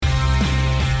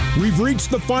We've reached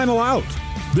the final out.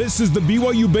 This is the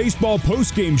BYU Baseball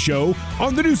Postgame Show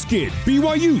on the new Skid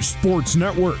BYU Sports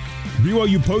Network.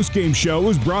 BYU Postgame Show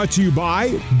is brought to you by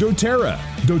doTERRA.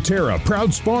 doTERRA,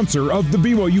 proud sponsor of the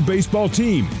BYU baseball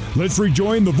team. Let's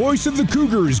rejoin the voice of the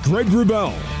Cougars, Greg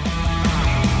Wrubell.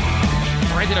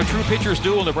 All right, then a true pitcher's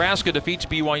duel. Nebraska defeats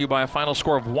BYU by a final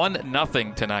score of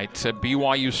 1-0 tonight.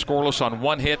 BYU scoreless on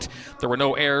 1 hit. There were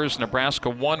no errors. Nebraska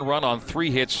 1 run on 3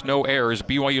 hits, no errors.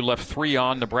 BYU left 3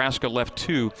 on. Nebraska left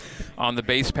 2 on the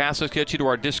base pass. Let's get you to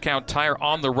our Discount Tire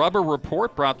on the Rubber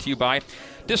report, brought to you by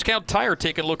Discount Tire.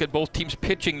 Taking a look at both teams'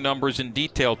 pitching numbers in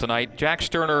detail tonight. Jack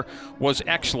Sterner was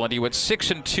excellent. He went 6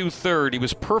 2/3. He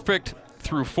was perfect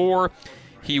through 4.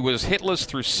 He was hitless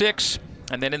through 6.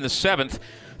 And then in the 7th,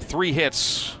 3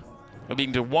 hits,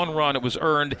 leading to 1 run. It was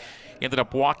earned. Ended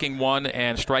up walking 1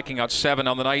 and striking out 7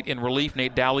 on the night. In relief,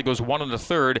 Nate Dowley goes 1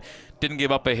 1/3. Didn't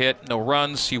give up a hit, no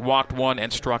runs. He walked 1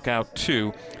 and struck out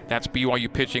 2. That's BYU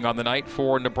pitching on the night.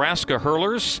 For Nebraska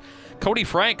hurlers, Cody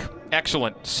Frank,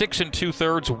 excellent. 6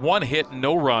 2/3, 1 hit,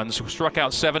 no runs. Struck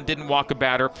out 7, didn't walk a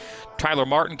batter. Tyler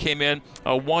Martin came in,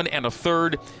 1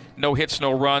 1/3. No hits,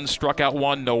 no runs, struck out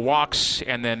 1, no walks.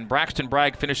 And then Braxton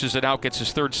Bragg finishes it out, gets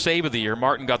his 3rd save of the year.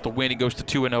 Martin got the win. He goes to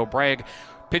 2-0. Bragg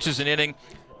pitches an inning,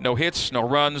 no hits, no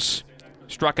runs,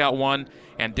 struck out 1,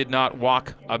 and did not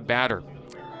walk a batter.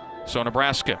 So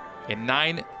Nebraska, in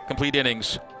 9 complete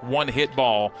innings, 1 hit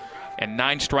ball, and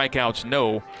 9 strikeouts,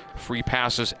 no free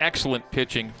passes. Excellent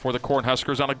pitching for the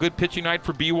Cornhuskers on a good pitching night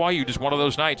for BYU. Just one of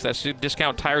those nights. That's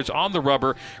Discount Tires on the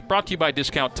Rubber, brought to you by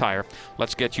Discount Tire.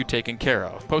 Let's get you taken care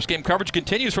of. Post-game coverage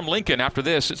continues from Lincoln. After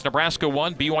this, it's Nebraska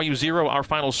 1, BYU 0, our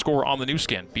final score on the new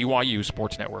skin, BYU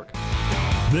Sports Network.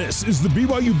 This is the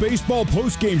BYU Baseball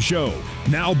Postgame Show.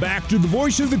 Now back to the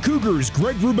voice of the Cougars,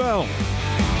 Greg Wrubell.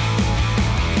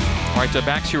 All right,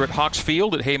 back here at Hawks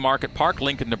Field at Haymarket Park,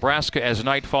 Lincoln, Nebraska. As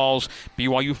night falls,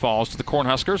 BYU falls to the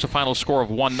Cornhuskers. A final score of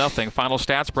 1-0. Final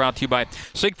stats brought to you by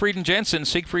Siegfried and Jensen.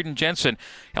 Siegfried and Jensen,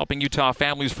 helping Utah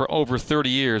families for over 30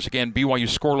 years. Again, BYU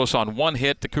scoreless on 1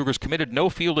 hit. The Cougars committed no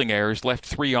fielding errors, left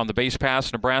 3 on the base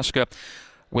pass. Nebraska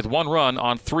with 1 run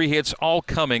on 3 hits, all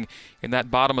coming in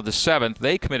that bottom of the 7th.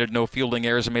 They committed no fielding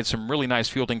errors and made some really nice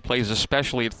fielding plays,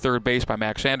 especially at third base by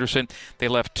Max Anderson. They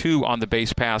left 2 on the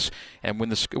base pass and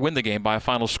win the game by a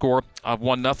final score of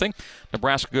 1-0.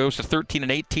 Nebraska goes to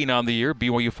 13-18 on the year.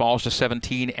 BYU falls to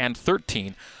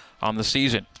 17-13 on the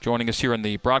season. Joining us here in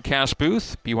the broadcast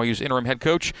booth, BYU's interim head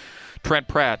coach, Trent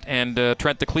Pratt. And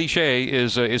Trent, the cliche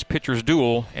is pitcher's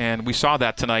duel, and we saw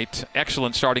that tonight.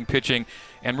 Excellent starting pitching,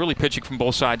 and really pitching from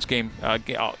both sides throughout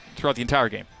the entire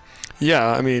game. Yeah,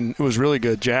 I mean, it was really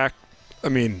good. Jack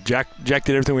did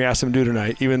everything we asked him to do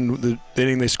tonight. Even the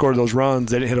inning they scored those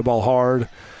runs, they didn't hit a ball hard.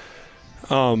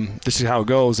 This is how it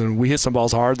goes, and we hit some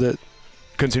balls hard that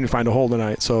couldn't seem to find a hole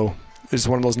tonight. So it's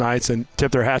one of those nights, and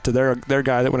tip their hat to their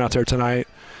guy that went out there tonight.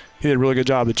 He did a really good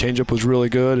job. The changeup was really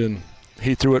good, and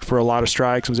he threw it for a lot of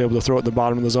strikes, was able to throw it in the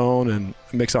bottom of the zone, and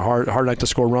it makes it hard night to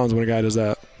score runs when a guy does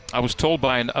that. I was told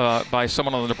by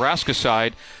someone on the Nebraska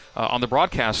side, on the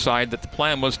broadcast side, that the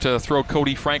plan was to throw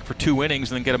Cody Frank for 2 innings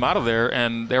and then get him out of there,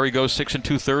 and there he goes, 6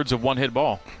 2/3 of 1 hit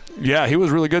ball. Yeah, he was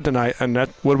really good tonight, and that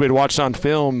what we had watched on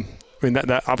film, I mean,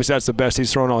 that obviously that's the best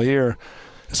he's thrown all year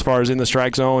as far as in the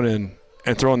strike zone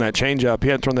and throwing that changeup. He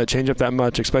hadn't thrown that changeup that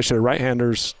much, especially to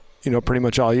right-handers, pretty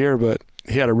much all year, but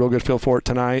he had a real good feel for it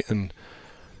tonight, and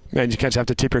man, you can't have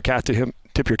to tip your cap to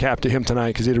him tonight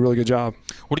because he did a really good job.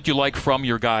 What did you like from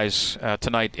your guys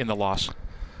tonight in the loss?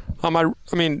 I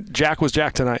mean, Jack was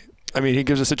Jack tonight. I mean, he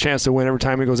gives us a chance to win every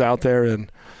time he goes out there,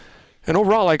 and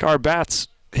overall, like, our bats,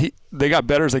 they got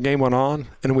better as the game went on.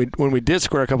 And when we did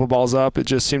square a couple balls up, it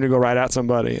just seemed to go right at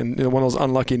somebody. And one of those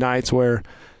unlucky nights where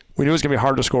we knew it was going to be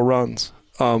hard to score runs.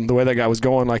 The way that guy was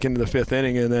going, like, into the 5th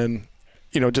inning, and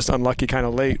then just unlucky kind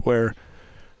of late where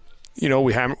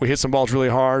we hit some balls really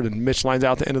hard, and Mitch lines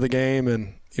out the end of the game,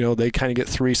 and they kind of get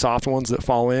 3 soft ones that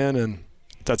fall in, and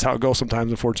that's how it goes sometimes,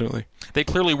 unfortunately. They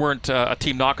clearly weren't a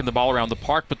team knocking the ball around the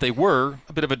park, but they were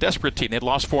a bit of a desperate team. They'd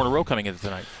lost 4 in a row coming into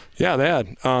tonight. Yeah, they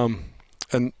had.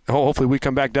 And hopefully we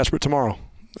come back desperate tomorrow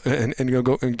and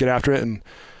go and get after it. And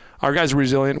our guys are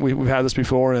resilient. We've had this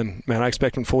before, and, man, I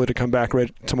expect them fully to come back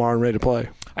tomorrow and ready to play.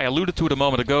 I alluded to it a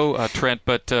moment ago, Trent,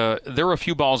 but there were a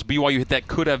few balls BYU hit that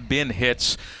could have been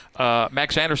hits.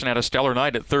 Max Anderson had a stellar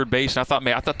night at third base, and I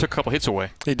thought took a couple hits away.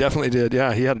 He definitely did.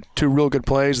 Yeah, he had 2 real good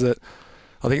plays that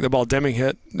I think the ball Deming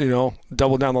hit,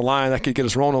 double down the line, that could get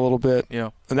us rolling a little bit.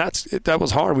 Yeah, and that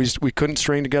was hard. We couldn't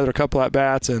string together a couple at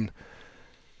bats, and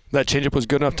that changeup was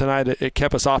good enough tonight. It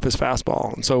kept us off his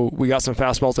fastball, and so we got some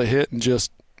fastballs to hit, and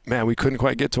just, man, we couldn't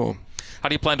quite get to him. How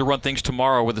do you plan to run things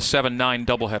tomorrow with a 7-9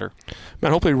 doubleheader?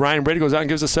 Man, hopefully Ryan Brady goes out and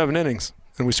gives us 7 innings,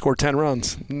 and we score 10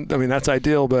 runs. I mean, that's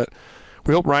ideal, but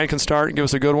we hope Ryan can start and give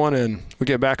us a good one, and we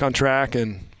get back on track,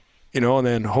 and and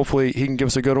then hopefully he can give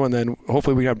us a good one. Then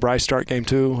hopefully we have Bryce start game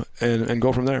 2 and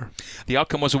go from there. The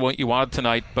outcome wasn't what you wanted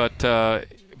tonight, but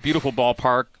beautiful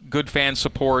ballpark, good fan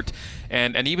support,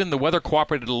 and even the weather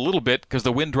cooperated a little bit because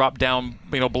the wind dropped down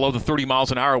below the 30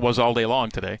 miles an hour it was all day long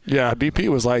today. Yeah, BP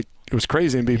was it was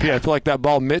crazy in BP. Yeah. I feel like that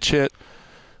ball Mitch hit,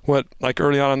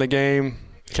 early on in the game.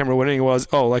 I can't remember what inning it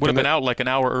was. Would have been out like an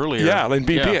hour earlier. Yeah, and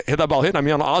BP hit that ball hitting. I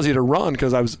mean, on Ozzie to run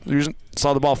because I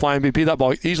saw the ball flying BP. That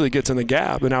ball easily gets in the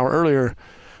gap an hour earlier,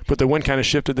 but the wind kind of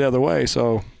shifted the other way.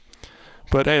 So,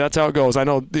 but hey, that's how it goes. I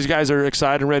know these guys are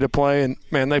excited and ready to play, and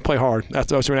man, they play hard.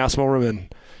 That's what we're gonna ask them over them,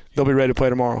 and they'll be ready to play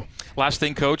tomorrow. Last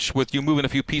thing, Coach, with you moving a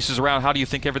few pieces around, how do you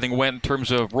think everything went in terms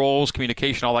of roles,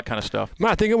 communication, all that kind of stuff?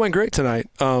 Man, I think it went great tonight.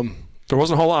 There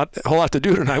wasn't a whole lot to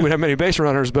do tonight. We didn't have many base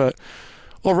runners, but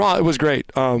overall it was great.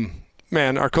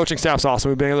 Man, our coaching staff's awesome.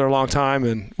 We've been together a long time,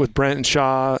 and with Brent and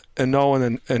Shaw and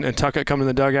Nolan and Tuckett coming in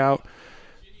the dugout,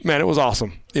 man, it was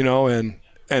awesome.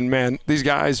 And man, these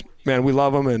guys, man, we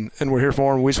love them, and we're here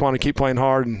for them. We just want to keep playing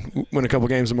hard and win a couple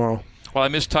games tomorrow. Well, I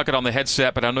miss Tuckett on the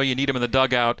headset, but I know you need him in the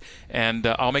dugout, and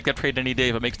I'll make that trade any day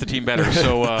if it makes the team better.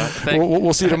 So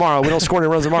we'll see you tomorrow. We don't score any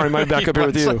runs tomorrow. We might be back up here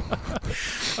with you.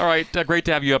 All right, great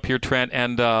to have you up here, Trent,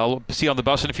 and I'll see you on the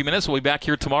bus in a few minutes. We'll be back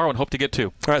here tomorrow and hope to get to.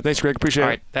 All right, thanks, Greg. Appreciate it. All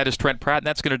right, that is Trent Pratt, and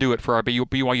that's going to do it for our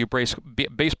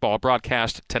BYU baseball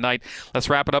broadcast tonight. Let's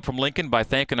wrap it up from Lincoln by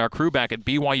thanking our crew back at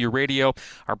BYU Radio,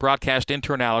 our broadcast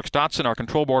intern, Alex Dotson, our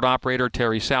control board operator,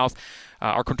 Terry South,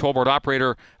 our control board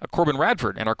operator, Corbin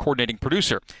Radford, and our coordinating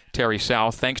producer, Terry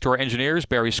South. Thanks to our engineers,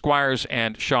 Barry Squires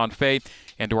and Sean Fay,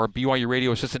 and to our BYU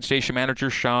Radio Assistant Station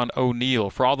Manager, Sean O'Neill.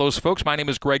 For all those folks, my name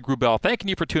is Greg Grubel. Thanking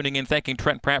you for tuning in. Thanking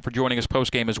Trent Pratt for joining us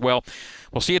postgame as well.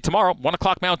 We'll see you tomorrow, 1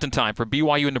 o'clock Mountain Time for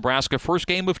BYU and Nebraska, first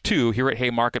game of 2 here at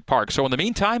Haymarket Park. So in the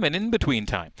meantime and in between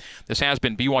time, this has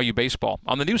been BYU Baseball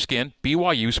on the new skin,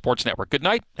 BYU Sports Network. Good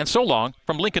night and so long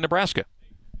from Lincoln, Nebraska.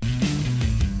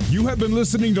 You have been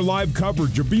listening to live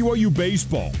coverage of BYU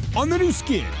Baseball on the new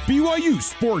skin, BYU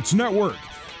Sports Network.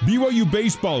 BYU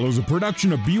Baseball is a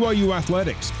production of BYU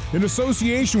Athletics in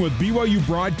association with BYU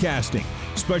Broadcasting.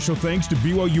 Special thanks to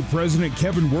BYU President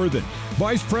Kevin Worthen,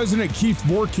 Vice President Keith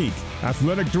Vorkink,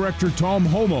 Athletic Director Tom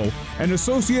Homo, and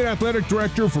Associate Athletic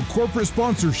Director for Corporate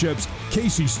Sponsorships,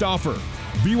 Casey Stauffer.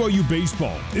 BYU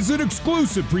Baseball is an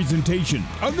exclusive presentation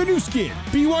of the new skin,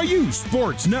 BYU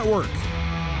Sports Network.